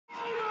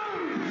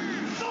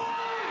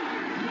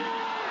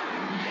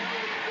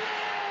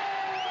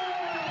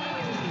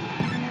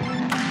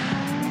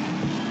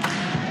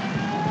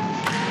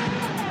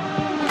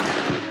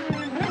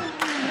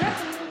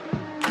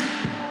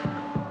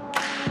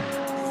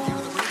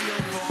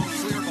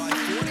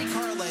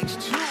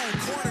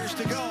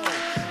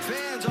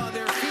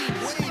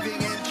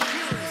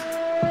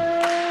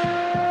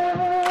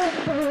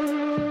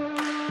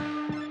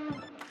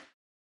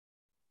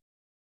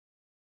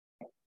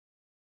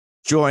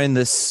Joined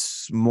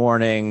this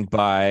morning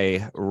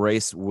by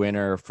race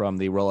winner from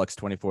the Rolex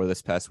 24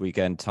 this past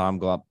weekend,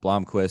 Tom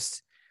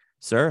Blomqvist.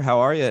 Sir, how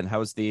are you? And how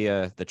was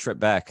the trip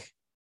back?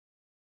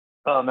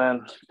 Oh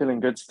man,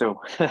 feeling good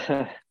still.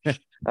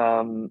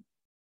 Um,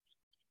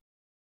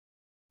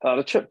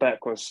 the trip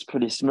back was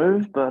pretty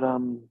smooth, but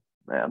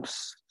yeah,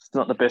 it's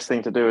not the best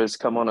thing to do is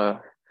come on a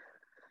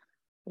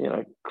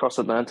cross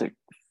Atlantic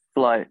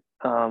flight.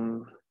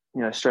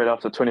 Straight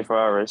after 24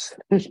 hours.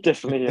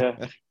 Definitely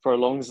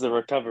prolongs the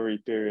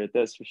recovery period.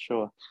 That's for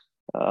sure.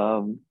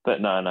 But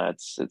no,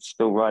 it's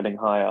still riding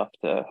high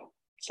after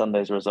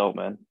Sunday's result,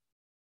 man.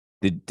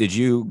 Did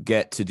you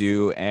get to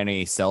do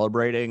any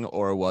celebrating,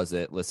 or was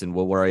it, listen,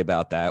 we'll worry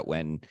about that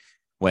when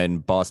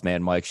boss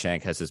man Mike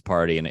Shank has his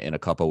party in a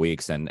couple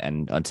weeks, and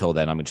until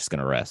then I'm just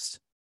gonna rest.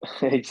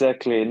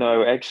 Exactly.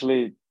 No,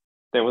 actually,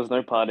 there was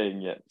no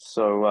partying yet.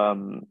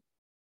 So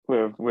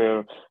we're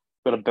going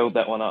to build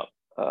that one up.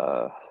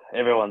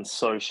 Everyone's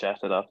so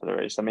shattered after the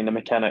race. I mean, the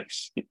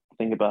mechanics,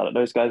 think about it.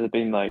 Those guys have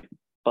been like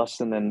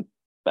busting their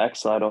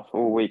backside off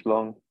all week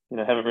long.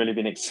 Haven't really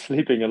been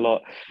sleeping a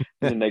lot.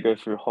 And then they go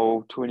through a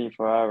whole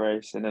 24-hour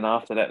race. And then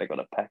after that, they got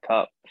to pack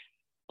up.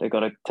 They got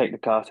to take the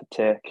car to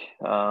tech.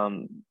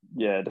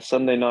 Yeah, the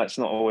Sunday night's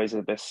not always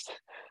the best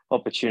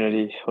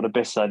opportunity or the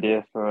best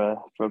idea for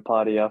a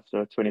party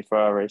after a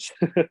 24-hour race.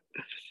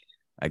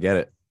 I get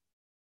it.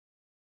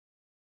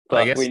 So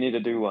I But guess we need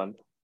to do one.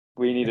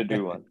 We need to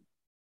do one.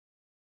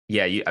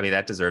 Yeah, I mean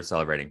that deserves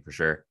celebrating for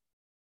sure.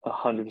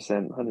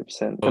 100%, 100%.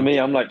 For Well, me,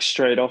 I'm like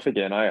straight off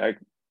again.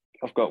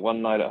 I've got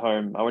one night at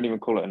home. I won't even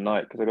call it a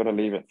night because I got to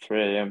leave at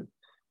 3 a.m.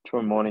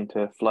 tomorrow morning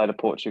to fly to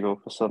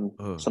Portugal for some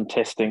oh, some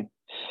testing.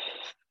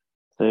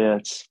 So yeah,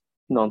 it's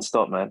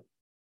non-stop, man.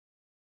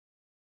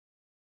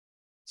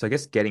 so I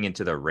guess getting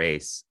into the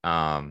race,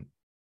 how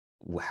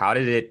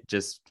did it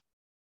just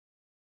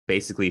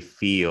basically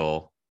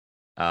feel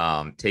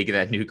taking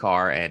that new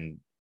car and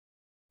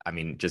I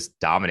mean just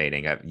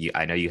dominating?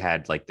 I know you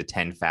had like the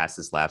 10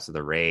 fastest laps of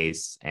the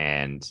race,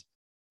 and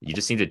you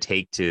just seemed to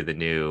take to the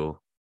new,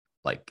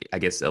 like I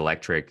guess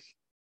electric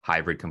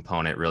hybrid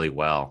component really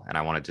well. And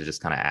I wanted to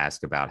just kind of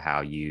ask about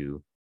how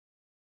you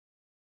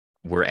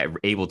were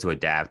able to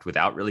adapt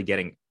without really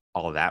getting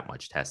all that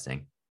much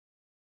testing.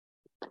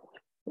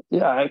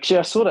 Yeah, actually,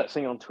 I saw that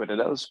thing on Twitter.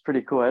 That was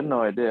pretty cool. I had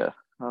no idea.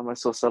 I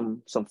saw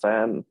some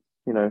fan,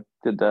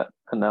 did that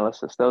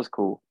analysis. That was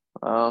cool.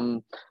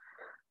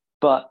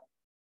 But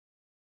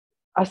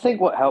I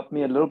think what helped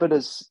me a little bit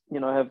is,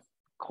 I have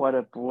quite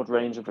a broad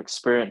range of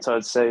experience, I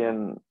would say,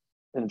 in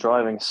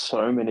driving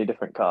so many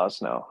different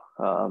cars now.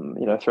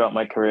 Throughout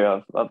my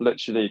career, I've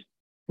literally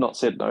not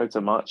said no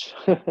to much.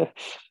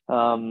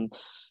 um,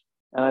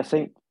 and I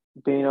think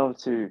being able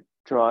to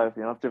drive,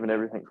 I've driven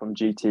everything from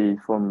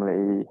GT,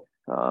 Formula E,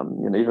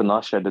 even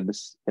last year I did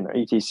this,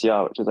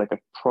 ETCR, which is like a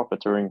proper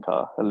touring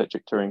car,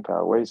 electric touring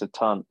car, weighs a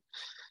ton,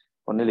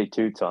 or nearly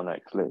 2 ton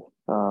actually.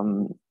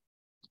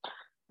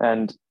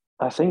 And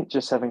I think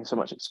just having so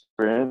much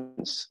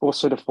experience,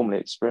 also the Formula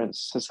E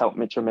experience, has helped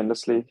me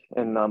tremendously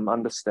in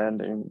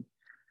understanding,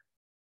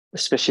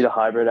 especially the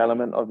hybrid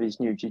element of these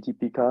new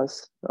GTP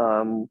cars,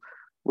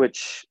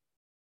 which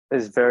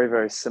is very,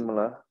 very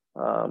similar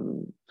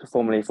to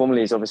Formula E.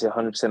 Formula E is obviously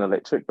 100%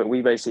 electric, but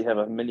we basically have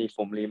a mini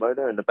Formula E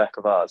motor in the back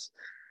of ours.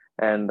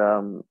 And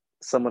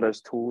some of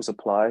those tools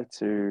apply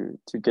to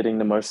getting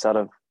the most out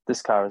of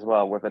this car as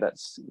well, whether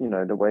that's,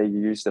 the way you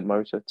use the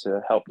motor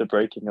to help the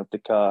braking of the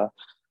car,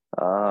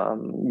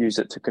 use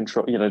it to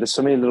control. There's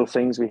so many little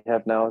things we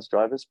have now as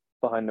drivers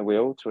behind the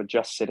wheel to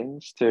adjust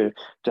settings to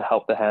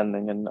help the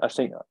handling. And I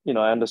think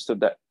I understood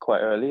that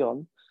quite early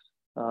on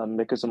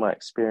because of my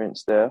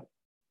experience there.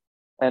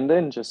 And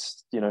then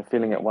just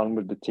feeling at one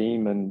with the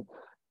team and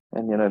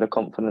the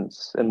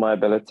confidence in my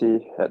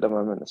ability at the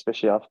moment,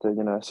 especially after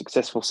a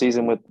successful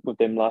season with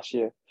them last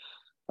year.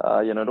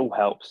 It all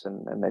helps,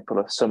 and they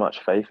put so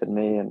much faith in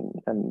me, and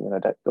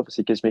that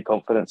obviously gives me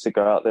confidence to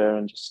go out there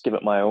and just give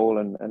it my all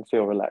and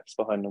feel relaxed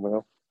behind the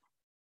wheel.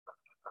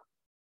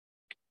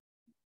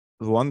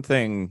 one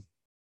thing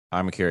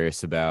I'm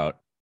curious about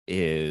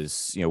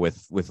is,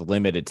 with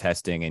limited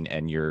testing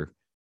and you're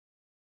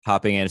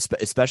hopping in,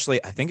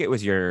 especially I think it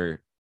was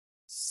your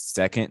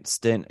second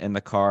stint in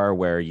the car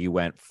where you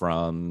went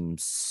from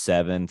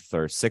seventh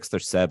or sixth or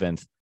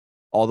seventh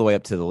all the way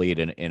up to the lead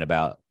in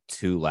about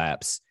 2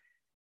 laps.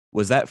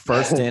 Was that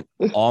first stint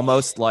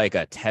almost like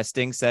a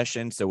testing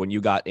session? So when you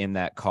got in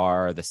that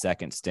car, the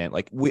second stint,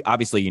 like we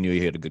obviously you knew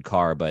you had a good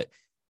car, but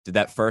did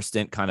that first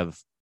stint kind of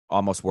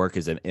almost work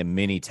as a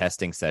mini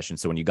testing session?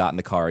 So when you got in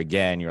the car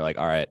again, you're like,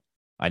 all right,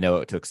 I know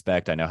what to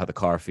expect. I know how the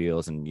car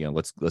feels, and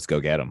let's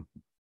go get them.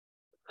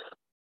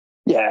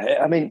 Yeah,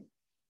 I mean,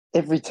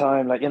 every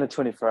time, like in a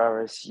 24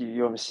 hours,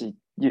 you obviously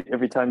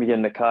every time you get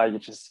in the car,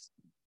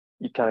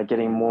 you're kind of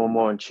getting more and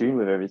more in tune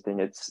with everything.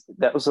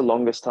 That was the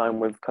longest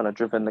time we've kind of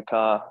driven the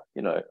car.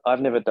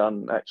 I've never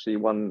done actually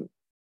one.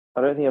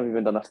 I don't think I've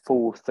even done a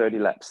full 30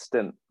 lap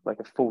stint, like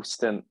a full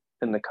stint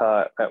in the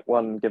car at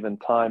one given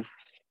time.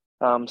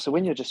 So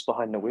when you're just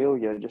behind the wheel,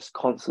 you're just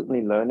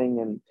constantly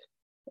learning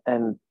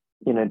and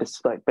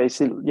just like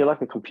basically you're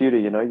like a computer,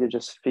 you're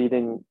just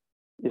feeding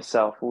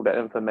yourself all that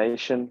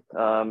information.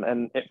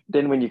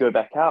 Then when you go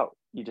back out,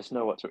 you just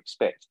know what to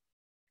expect.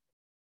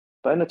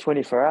 But in a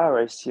 24-hour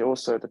race,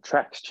 the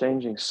track's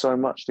changing so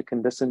much. The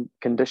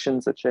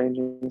conditions are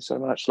changing so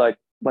much. Like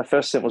my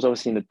first stint was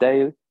obviously in the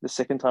day. The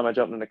second time I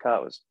jumped in the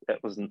car was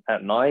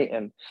at night,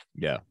 and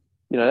Yeah.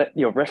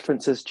 your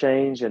references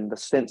change, and the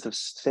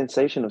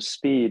sensation of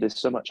speed is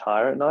so much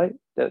higher at night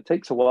that it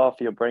takes a while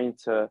for your brain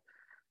to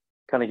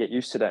kind of get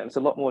used to that. And it's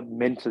a lot more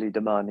mentally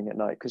demanding at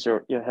night because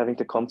you're having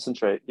to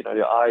concentrate.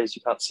 Your eyes,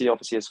 you can't see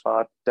obviously as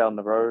far down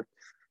the road.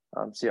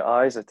 So your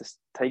eyes are just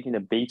taking a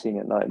beating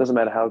at night. It doesn't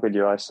matter how good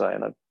your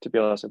eyesight. And to be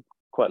honest, I'm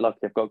quite lucky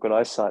I've got good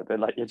eyesight, but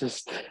like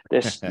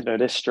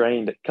they're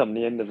strained at come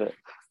the end of it.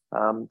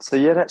 So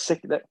yeah, that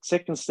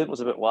second stint was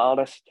a bit wild.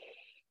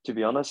 To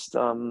be honest,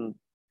 I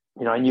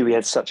knew we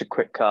had such a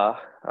quick car,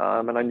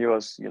 and I knew I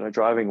was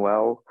driving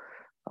well,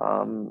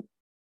 and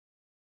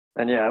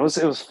yeah, it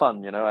was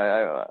fun.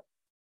 I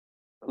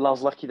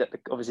was lucky that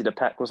obviously the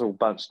pack was all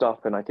bunched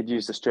up, and I could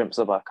use the strengths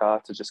of our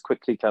car to just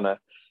quickly kind of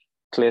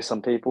clear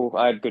some people.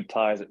 I had good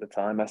tires at the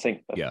time. I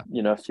think, Yeah.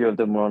 a few of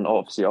them were on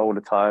obviously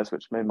older tires,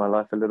 which made my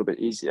life a little bit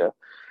easier.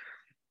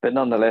 But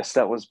nonetheless,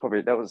 I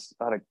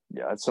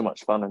had so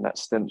much fun in that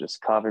stint,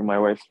 just carving my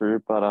way through.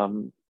 But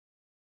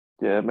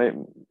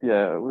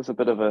it was a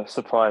bit of a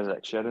surprise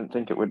actually. I didn't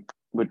think it would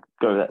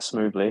go that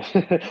smoothly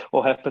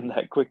or happen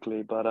that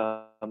quickly. But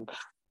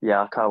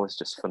our car was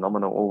just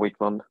phenomenal all week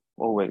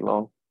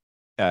long.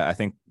 I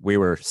think we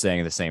were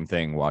saying the same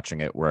thing watching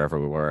it wherever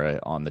we were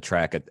on the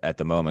track at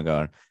the moment,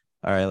 going,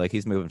 all right, like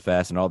he's moving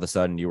fast, and all of a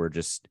sudden you were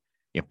just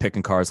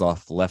picking cars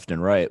off left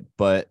and right.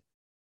 But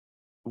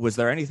was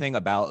there anything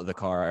about the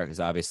car,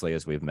 because obviously,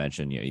 as we've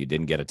mentioned, you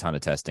didn't get a ton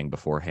of testing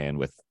beforehand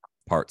with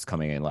parts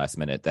coming in last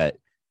minute, that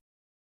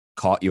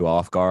caught you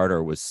off guard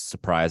or was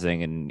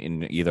surprising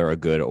in either a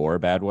good or a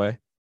bad way?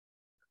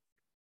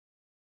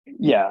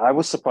 Yeah, I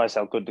was surprised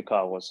how good the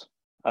car was.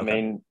 I Okay.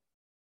 mean,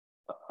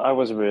 I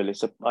was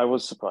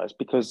surprised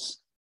because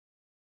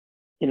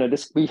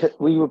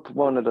we were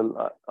one of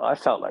the I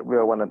felt like we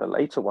were one of the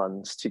later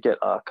ones to get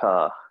our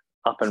car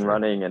up and Sure.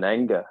 running in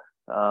anger.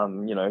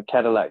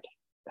 Cadillac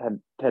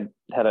had an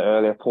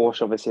earlier.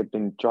 Porsche obviously had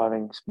been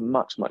driving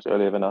much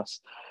earlier than us.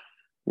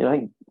 I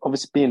think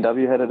obviously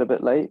BMW had it a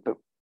bit late, but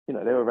they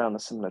were around a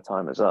similar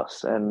time as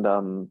us. And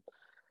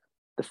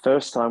the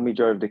first time we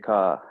drove the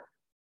car,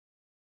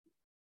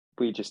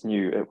 we just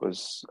knew it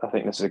was. I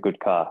think this is a good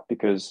car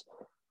because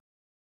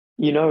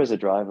as a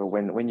driver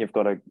when you've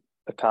got a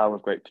car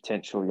with great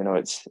potential,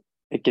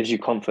 it gives you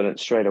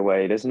confidence straight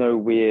away. There's no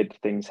weird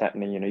things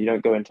happening. You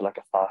don't go into like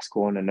a fast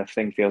corner and the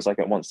thing feels like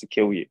it wants to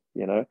kill you.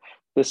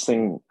 This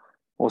thing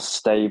was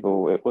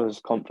stable. It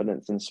was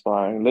confidence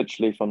inspiring.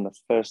 Literally from the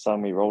first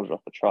time we rolled it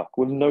off the truck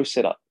with no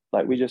setup,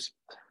 like we just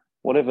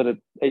whatever the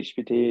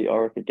HPT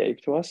Orica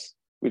gave to us,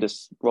 we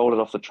just rolled it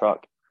off the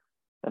truck,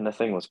 and the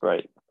thing was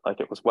great. Like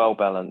it was well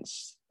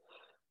balanced.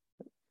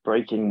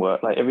 Braking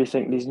work, like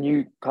everything. These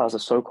new cars are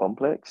so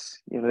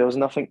complex. There was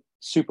nothing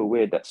super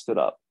weird that stood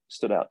out.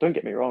 Don't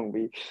get me wrong.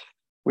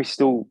 We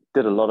still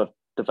did a lot of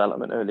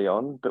development early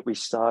on, but we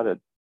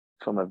started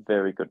from a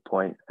very good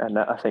point, and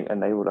that I think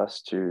enabled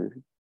us to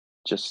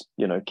just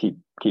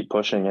keep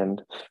pushing.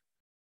 And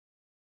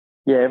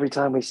yeah, every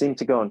time we seemed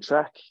to go on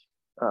track,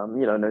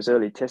 in those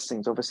early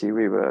testings, obviously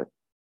we were,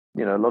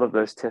 a lot of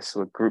those tests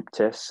were group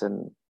tests,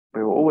 and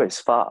we were always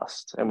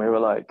fast, and we were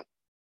like,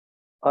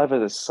 either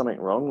there's something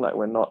wrong, like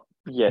we're not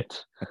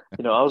yet.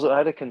 I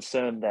had a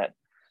concern that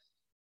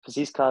because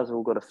these cars have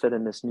all got to fit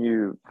in this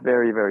new,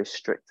 very, very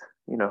strict,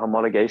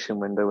 homologation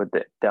window with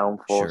the downforce,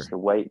 Sure. the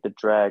weight, the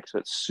drag. So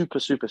it's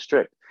super, super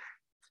strict.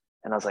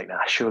 And I was like, nah,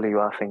 surely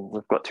I think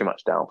we've got too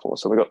much downforce.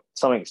 So we got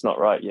something's not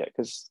right yet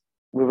because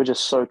we were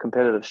just so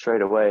competitive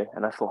straight away.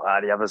 And I thought,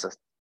 the others are,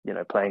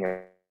 playing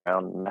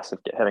around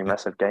having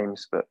massive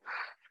games. But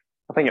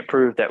I think it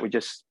proved that we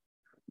just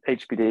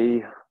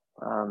HPD,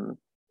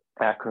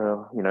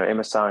 Acura,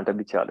 MSR and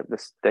WTR,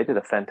 they did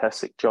a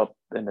fantastic job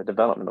in the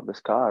development of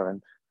this car.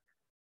 And,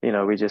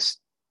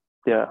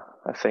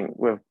 I think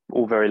we're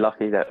all very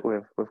lucky that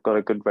we've got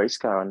a good race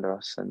car under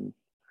us, and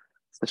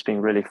it's just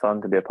been really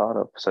fun to be a part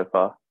of so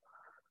far.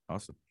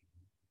 Awesome.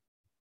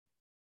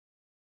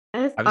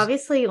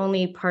 Obviously,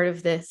 only part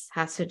of this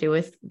has to do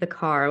with the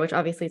car, which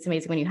obviously it's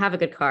amazing when you have a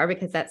good car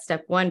because that's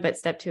step one, but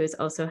step two is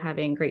also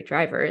having great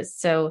drivers.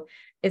 So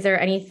is there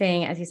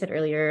anything, as you said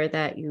earlier,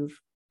 that you've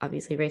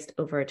obviously raced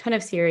over a ton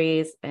of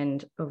series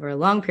and over a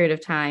long period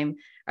of time?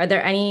 Are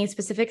there any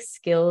specific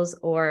skills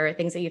or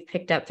things that you've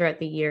picked up throughout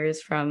the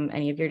years from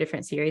any of your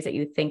different series that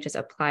you think just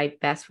apply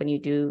best when you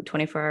do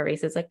 24-hour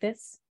races like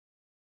this?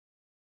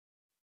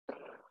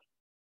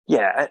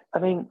 Yeah, I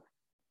mean,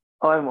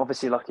 I'm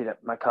obviously lucky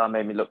that my car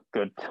made me look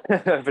good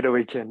over the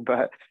weekend,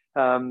 but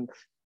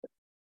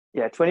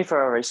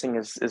 24-hour racing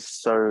is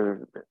so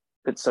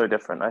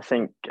different. I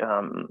think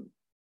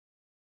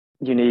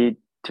you need,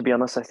 to be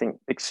honest, I think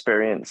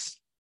experience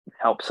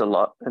helps a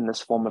lot in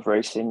this form of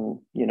racing.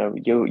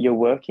 You're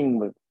working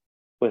with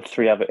with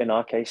three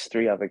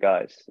other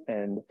guys.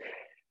 And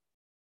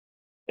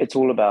it's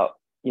all about,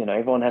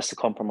 everyone has to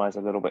compromise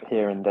a little bit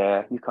here and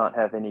there. You can't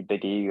have any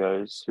big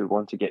egos who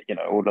want to get,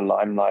 all the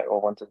limelight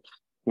or want to,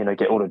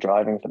 get all the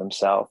driving for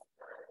themselves.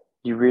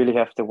 You really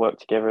have to work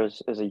together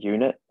as a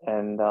unit.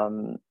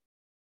 And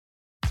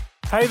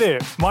Hey there,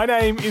 my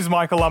name is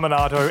Michael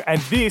Laminato,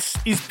 and this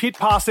is Pit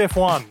Pass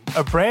F1,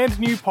 a brand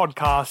new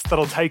podcast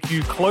that'll take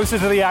you closer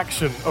to the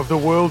action of the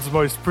world's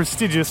most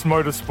prestigious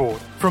motorsport.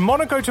 From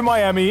Monaco to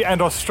Miami and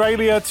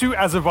Australia to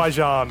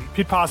Azerbaijan,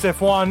 Pit Pass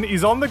F1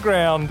 is on the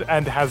ground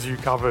and has you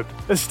covered.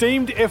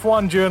 Esteemed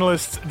F1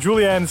 journalists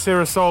Julianne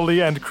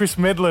Cerasoli and Chris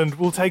Medland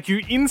will take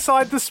you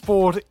inside the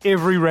sport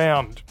every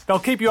round. They'll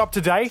keep you up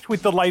to date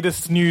with the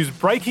latest news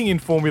breaking in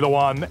Formula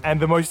One and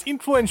the most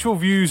influential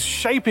views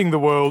shaping the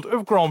world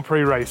of Grand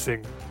Prix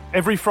racing.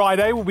 Every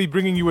Friday, we'll be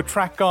bringing you a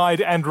track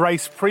guide and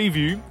race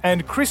preview,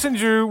 and Chris and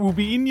Ju will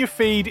be in your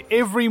feed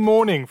every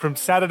morning from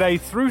Saturday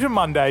through to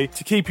Monday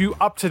to keep you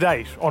up to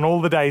date on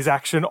all the day's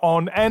action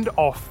on and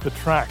off the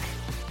track.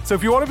 So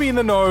if you want to be in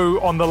the know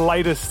on the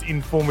latest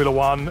in Formula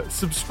One,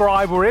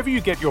 subscribe wherever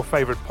you get your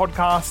favourite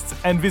podcasts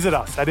and visit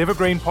us at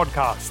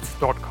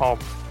evergreenpodcasts.com.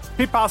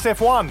 Pit Pass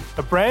F1,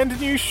 a brand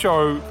new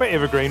show for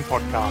Evergreen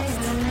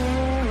Podcasts.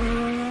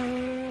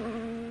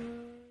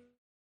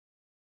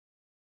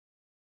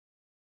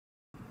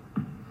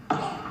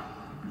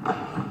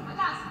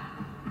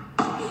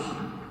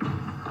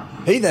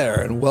 Hey there,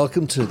 and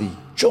welcome to the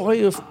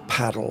Joy of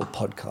Paddle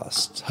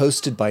podcast,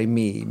 hosted by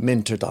me,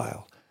 Minter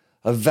Dial,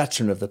 a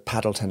veteran of the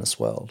paddle tennis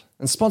world,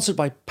 and sponsored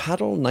by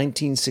Paddle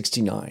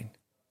 1969.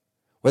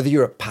 Whether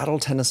you're a paddle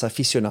tennis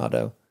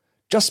aficionado,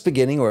 just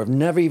beginning, or have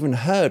never even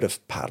heard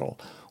of paddle,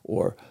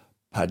 or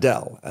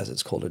padel, as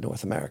it's called in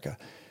North America,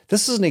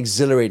 this is an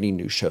exhilarating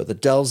new show that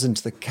delves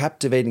into the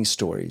captivating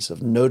stories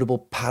of notable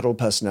paddle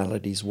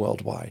personalities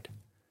worldwide.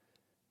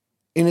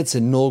 In its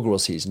inaugural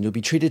season, you'll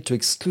be treated to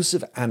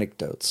exclusive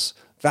anecdotes,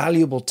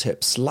 valuable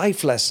tips,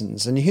 life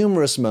lessons, and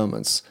humorous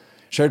moments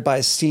shared by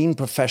esteemed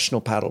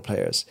professional paddle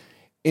players,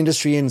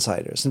 industry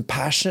insiders, and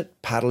passionate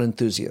paddle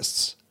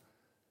enthusiasts.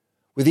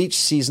 With each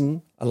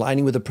season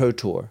aligning with the Pro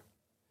Tour,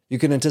 you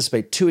can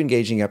anticipate 2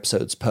 engaging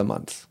episodes per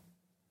month.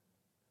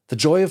 The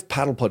Joy of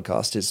Paddle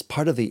podcast is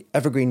part of the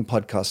Evergreen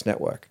Podcast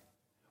Network,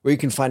 where you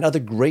can find other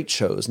great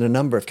shows in a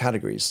number of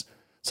categories,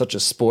 such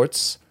as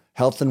sports,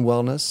 health and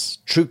wellness,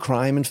 true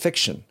crime, and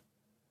fiction.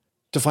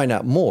 To find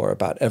out more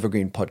about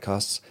Evergreen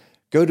Podcasts,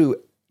 go to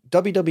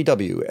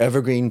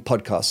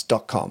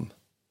www.evergreenpodcast.com.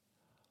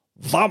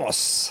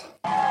 Vamos!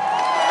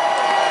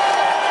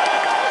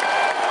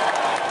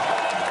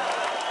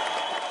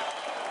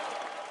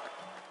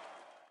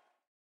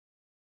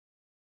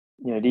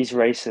 These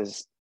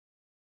races,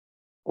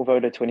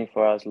 although they're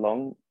 24 hours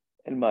long,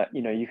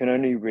 you can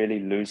only really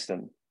lose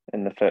them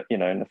in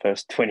the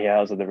first 20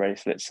 hours of the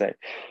race, let's say.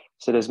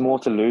 So there's more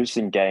to lose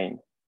than gain.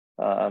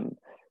 So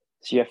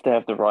you have to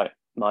have the right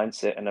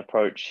mindset and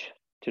approach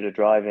to the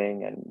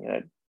driving. And,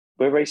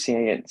 we're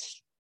racing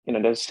against,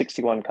 there's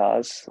 61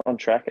 cars on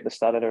track at the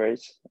start of the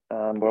race.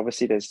 But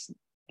obviously there's,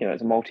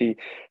 it's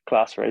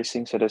multi-class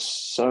racing. So there's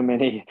so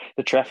many,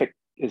 the traffic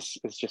is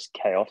just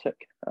chaotic.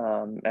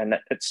 And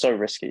it's so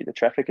risky.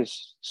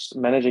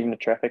 Managing the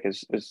traffic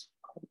is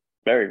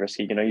very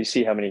risky. You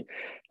see how many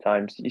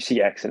times you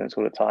see accidents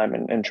all the time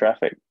in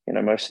traffic.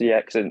 Most of the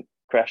accident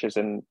crashes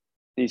in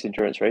these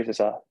endurance races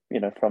are,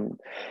 from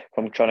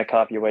trying to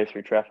carve your way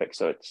through traffic.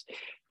 So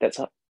that's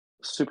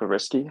super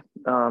risky.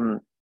 So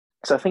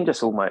I think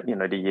just all my,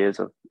 the years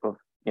of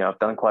I've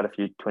done quite a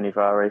few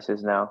 24-hour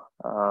races now.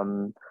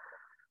 And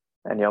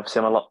obviously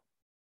I'm a lot,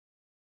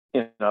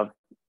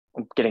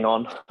 I'm getting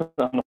on.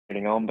 I'm not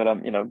getting on, but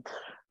I'm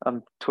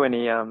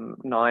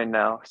 29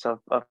 now.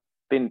 So I've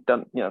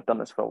done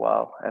this for a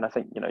while. And I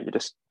think, you're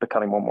just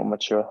becoming more and more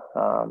mature,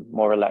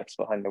 more relaxed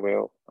behind the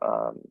wheel.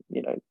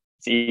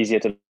 It's easier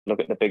to look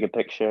at the bigger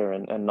picture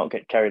and not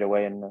get carried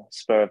away in the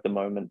spur of the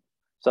moment.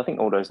 So I think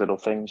all those little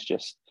things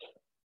just,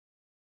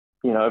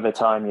 over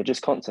time, you're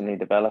just constantly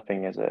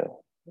developing as a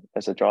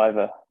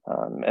driver,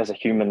 as a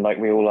human, like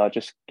we all are,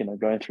 just,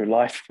 going through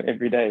life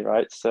every day,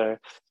 right? So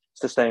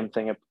it's the same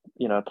thing,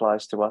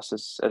 applies to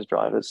us as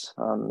drivers.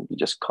 You're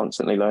just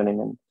constantly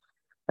learning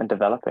and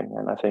developing.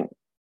 And I think,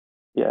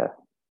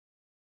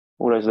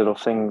 all those little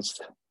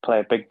things play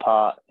a big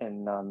part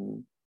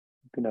in,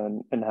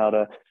 in how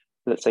to,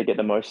 let's say, get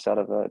the most out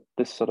of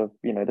this sort of,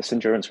 this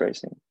endurance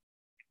racing.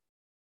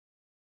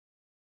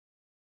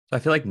 I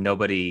feel like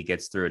nobody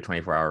gets through a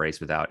 24-hour race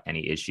without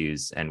any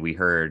issues. And we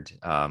heard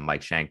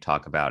Mike Shank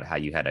talk about how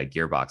you had a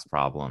gearbox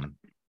problem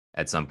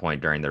at some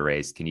point during the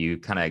race. Can you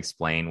kind of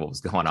explain what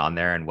was going on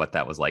there and what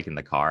that was like in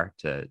the car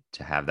to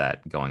have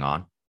that going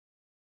on?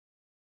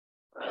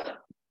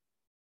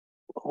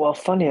 Well,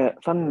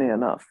 funnily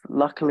enough,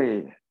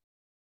 luckily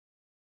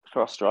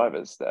for us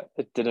drivers, that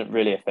it didn't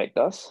really affect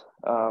us.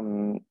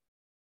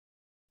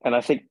 And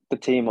I think the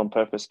team on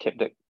purpose kept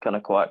it kind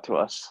of quiet to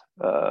us.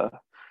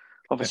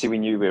 Obviously, we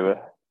knew we were,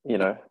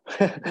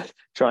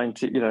 trying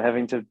to,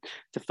 having to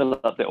fill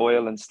up the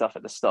oil and stuff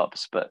at the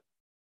stops. But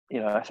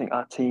I think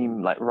our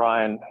team, like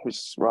Ryan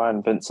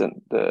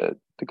Vincent, the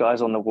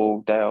guys on the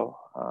wall, Dale,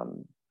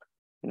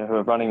 who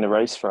are running the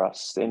race for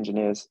us, the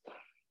engineers,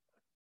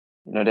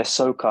 they're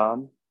so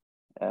calm.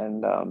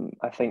 And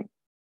I think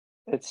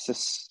it's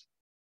just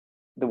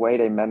the way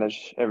they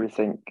manage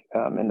everything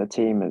in the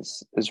team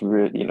is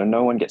really,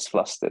 no one gets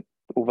flustered.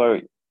 Although,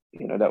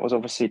 that was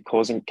obviously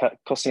costing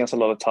us a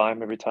lot of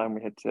time every time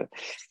we had to,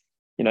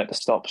 at the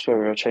stops where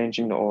we were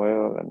changing the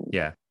oil.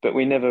 But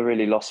we never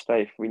really lost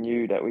faith. We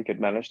knew that we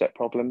could manage that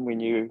problem. We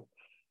knew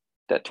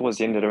that towards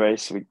the end of the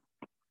race, we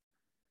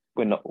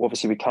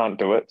can't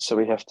do it. So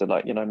we have to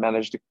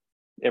manage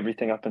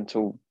everything up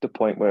until the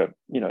point where,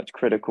 it's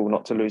critical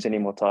not to lose any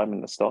more time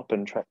in the stop,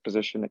 and track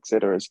position,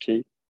 etc., is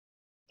key.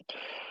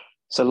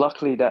 So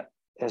luckily that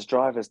as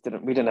drivers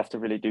we didn't have to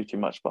really do too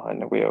much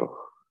behind the wheel.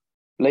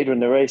 Later in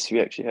the race, we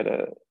actually had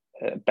a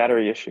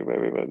battery issue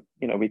where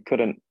we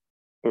couldn't.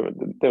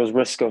 There was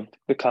risk of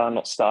the car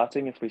not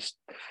starting if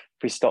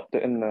we stopped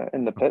it in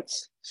the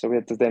pits. So we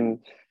had to then,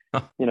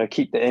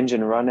 keep the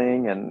engine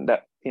running, and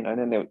that,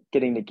 then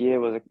getting the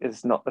gear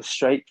is not a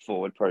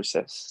straightforward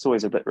process. It's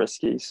always a bit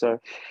risky. So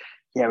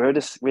yeah,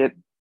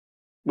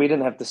 we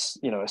didn't have this,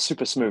 a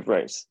super smooth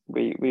race.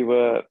 We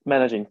were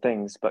managing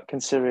things, but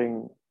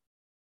considering,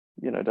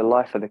 the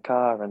life of the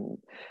car, and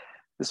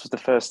this was the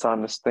first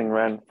time this thing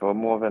ran for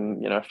more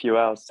than, a few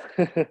hours.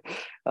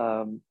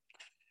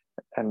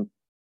 And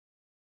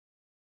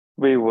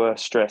we were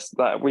stressed,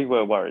 we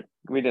were worried.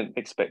 We didn't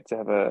expect to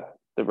have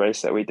the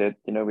race that we did.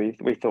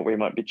 We thought we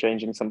might be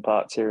changing some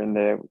parts here and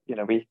there.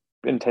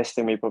 In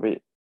testing, we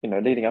probably,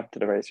 leading up to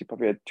the race, we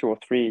probably had 2 or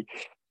 3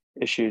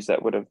 issues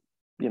that would have,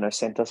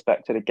 sent us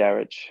back to the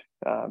garage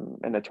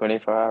in a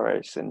 24-hour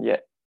race. And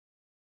yet,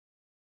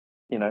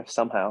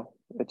 somehow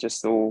it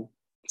just all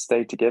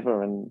stayed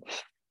together. And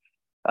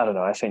I don't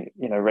know, I think,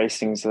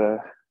 racing's a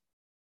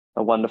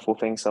wonderful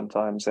thing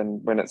sometimes.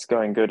 And when it's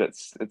going good,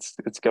 it's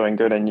going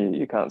good, and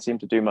you can't seem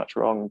to do much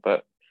wrong.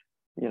 But,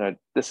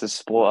 this is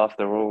sport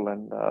after all.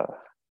 And,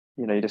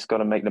 you just got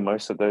to make the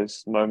most of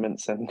those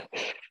moments and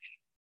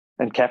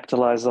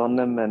capitalize on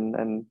them,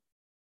 and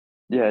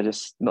yeah,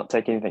 just not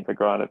take anything for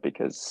granted,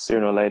 because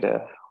sooner or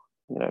later,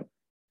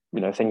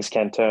 things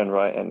can turn,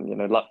 right?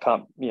 And, luck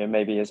can't,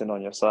 maybe isn't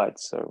on your side.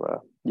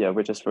 So, yeah,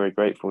 we're just very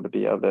grateful to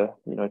be able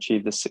to,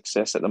 achieve this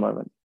success at the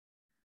moment.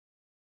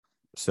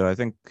 So I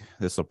think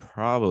this will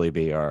probably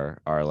be our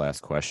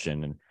last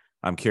question. And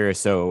I'm curious,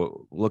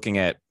 so looking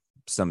at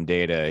some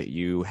data,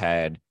 you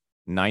had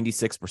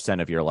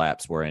 96% of your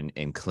laps were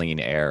in clean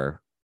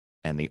air,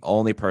 and the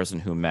only person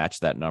who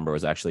matched that number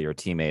was actually your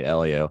teammate,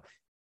 Elio.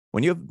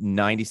 When you have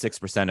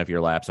 96% of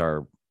your laps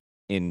are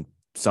in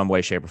some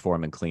way, shape, or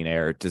form in clean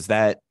air, does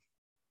that,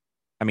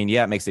 I mean,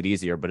 yeah, it makes it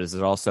easier, but is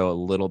it also a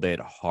little bit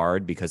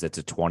hard because it's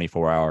a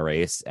 24-hour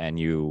race and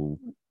you're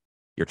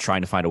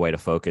trying to find a way to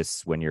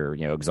focus when you're,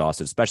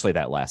 exhausted, especially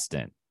that last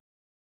stint?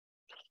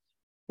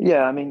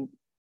 Yeah, I mean,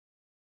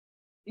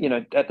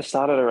 at the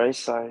start of the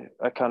race, I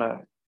kind of,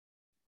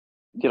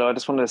 I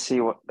just wanted to see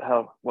what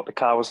the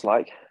car was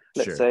like.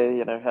 Let's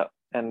say,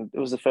 and it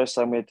was the first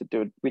time we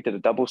did a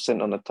double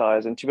stint on the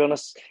tires. And to be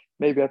honest,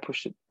 maybe I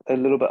pushed it a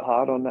little bit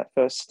hard on that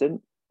first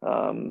stint,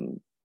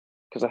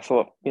 because I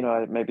thought,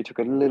 I maybe took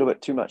a little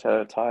bit too much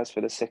out of the tires for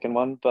the second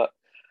one. But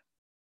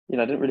I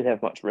didn't really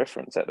have much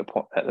reference at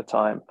the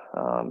time.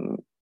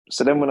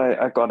 So then when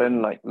I got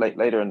in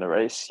later in the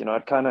race,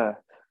 I'd kind of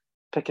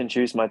pick and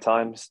choose my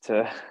times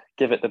to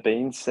give it the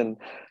beans, and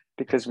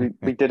because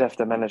we did have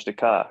to manage the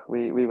car,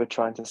 we were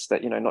trying to stay,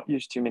 not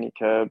use too many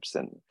curbs,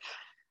 and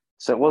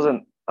so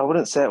I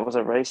wouldn't say it was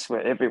a race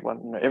where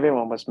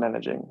everyone was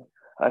managing.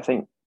 I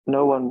think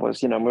no one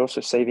was, we're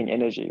also saving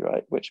energy,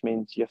 right? Which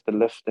means you have to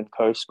lift and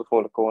coast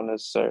before the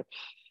corners. So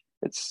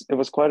it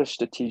was quite a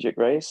strategic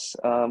race.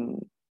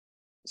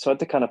 So I had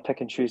to kind of pick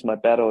and choose my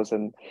battles,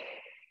 and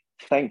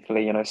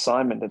thankfully,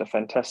 Simon did a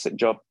fantastic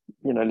job,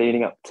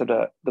 leading up to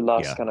the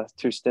last kind of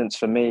 2 stints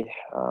for me.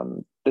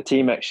 The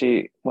team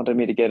actually wanted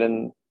me to get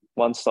in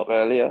 1 stop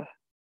earlier,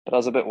 but I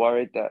was a bit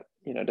worried that,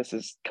 this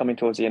is coming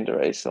towards the end of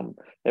the race.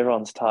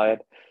 Everyone's tired.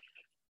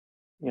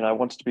 I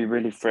wanted to be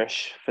really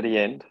fresh for the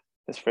end,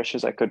 as fresh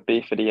as I could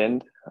be for the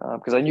end,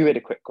 because I knew we had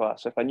a quick car.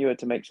 So if I knew I had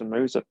to make some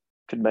moves, I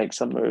could make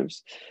some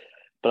moves.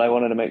 But I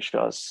wanted to make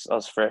sure I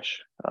was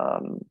fresh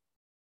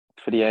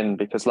for the end,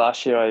 because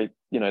last year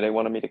they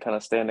wanted me to kind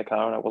of stay in the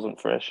car and I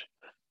wasn't fresh.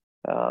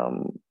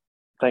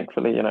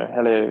 Thankfully,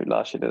 Helio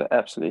last year did an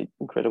absolutely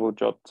incredible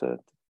job to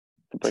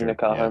bring the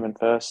car home in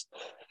first.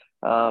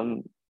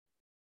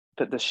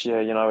 But this year,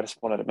 I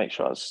just wanted to make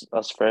sure I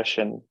was fresh,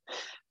 and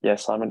yeah,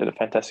 Simon did a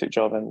fantastic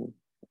job,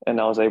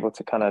 and I was able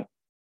to kind of,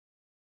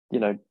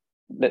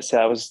 let's say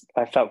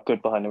I felt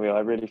good behind the wheel. I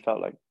really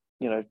felt like,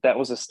 that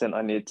was a stint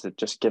I needed to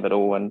just give it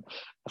all, and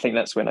I think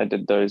that's when I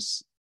did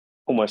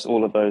almost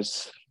all of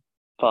those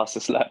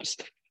fastest laps.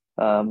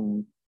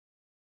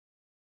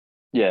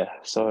 Yeah,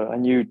 so I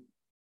knew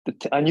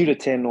the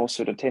 10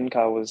 also. The 10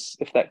 car was,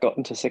 if that got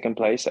into second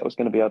place, that was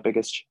going to be our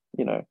biggest,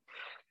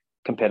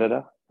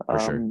 competitor. For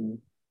sure.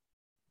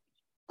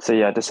 So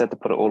yeah, I just had to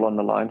put it all on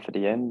the line for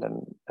the end,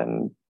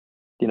 and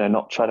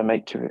not try to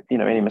make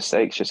any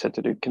mistakes. Just had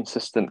to do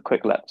consistent,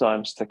 quick lap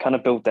times to kind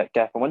of build that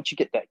gap. And once you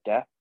get that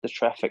gap, the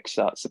traffic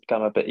starts to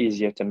become a bit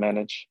easier to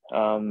manage.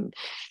 And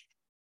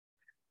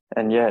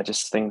yeah,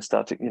 just things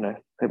start to,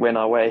 it went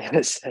our way,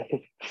 let's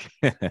say.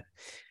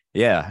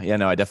 Yeah,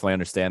 no, I definitely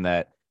understand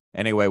that.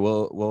 Anyway,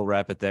 we'll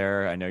wrap it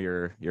there. I know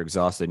you're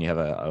exhausted and you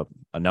have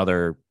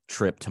another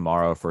trip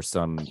tomorrow for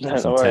some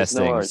testing.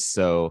 No worries.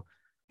 So,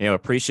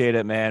 appreciate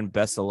it, man.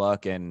 Best of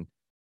luck, and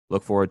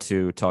look forward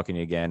to talking to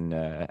you again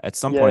at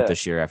some point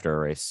this year after a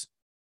race.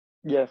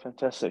 Yeah,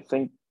 fantastic.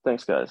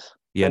 Thanks, guys.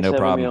 Yeah, thanks no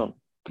problem.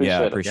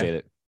 Appreciate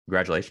it.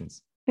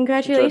 Congratulations.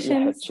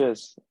 Congratulations.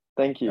 Cheers.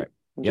 Thank you. Right.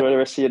 Enjoy the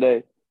rest of your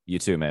day. You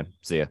too, man.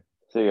 See ya.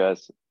 See you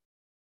guys.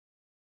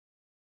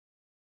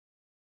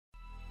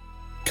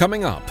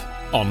 Coming up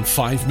on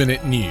 5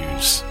 Minute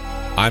News,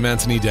 I'm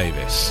Anthony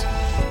Davis.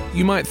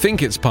 You might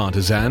think it's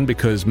partisan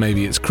because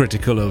maybe it's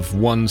critical of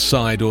one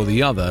side or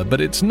the other,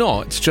 but it's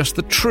not. It's just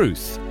the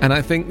truth. And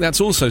I think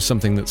that's also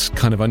something that's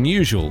kind of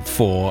unusual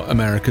for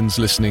Americans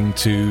listening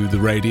to the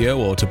radio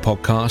or to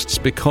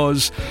podcasts,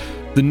 because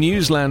the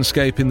news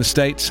landscape in the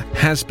States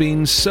has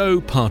been so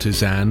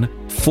partisan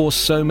for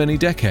so many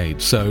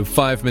decades. So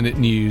 5 Minute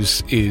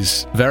News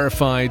is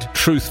verified,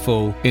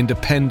 truthful,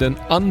 independent,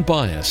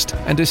 unbiased,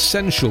 and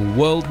essential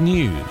world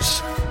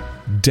news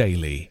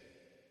daily.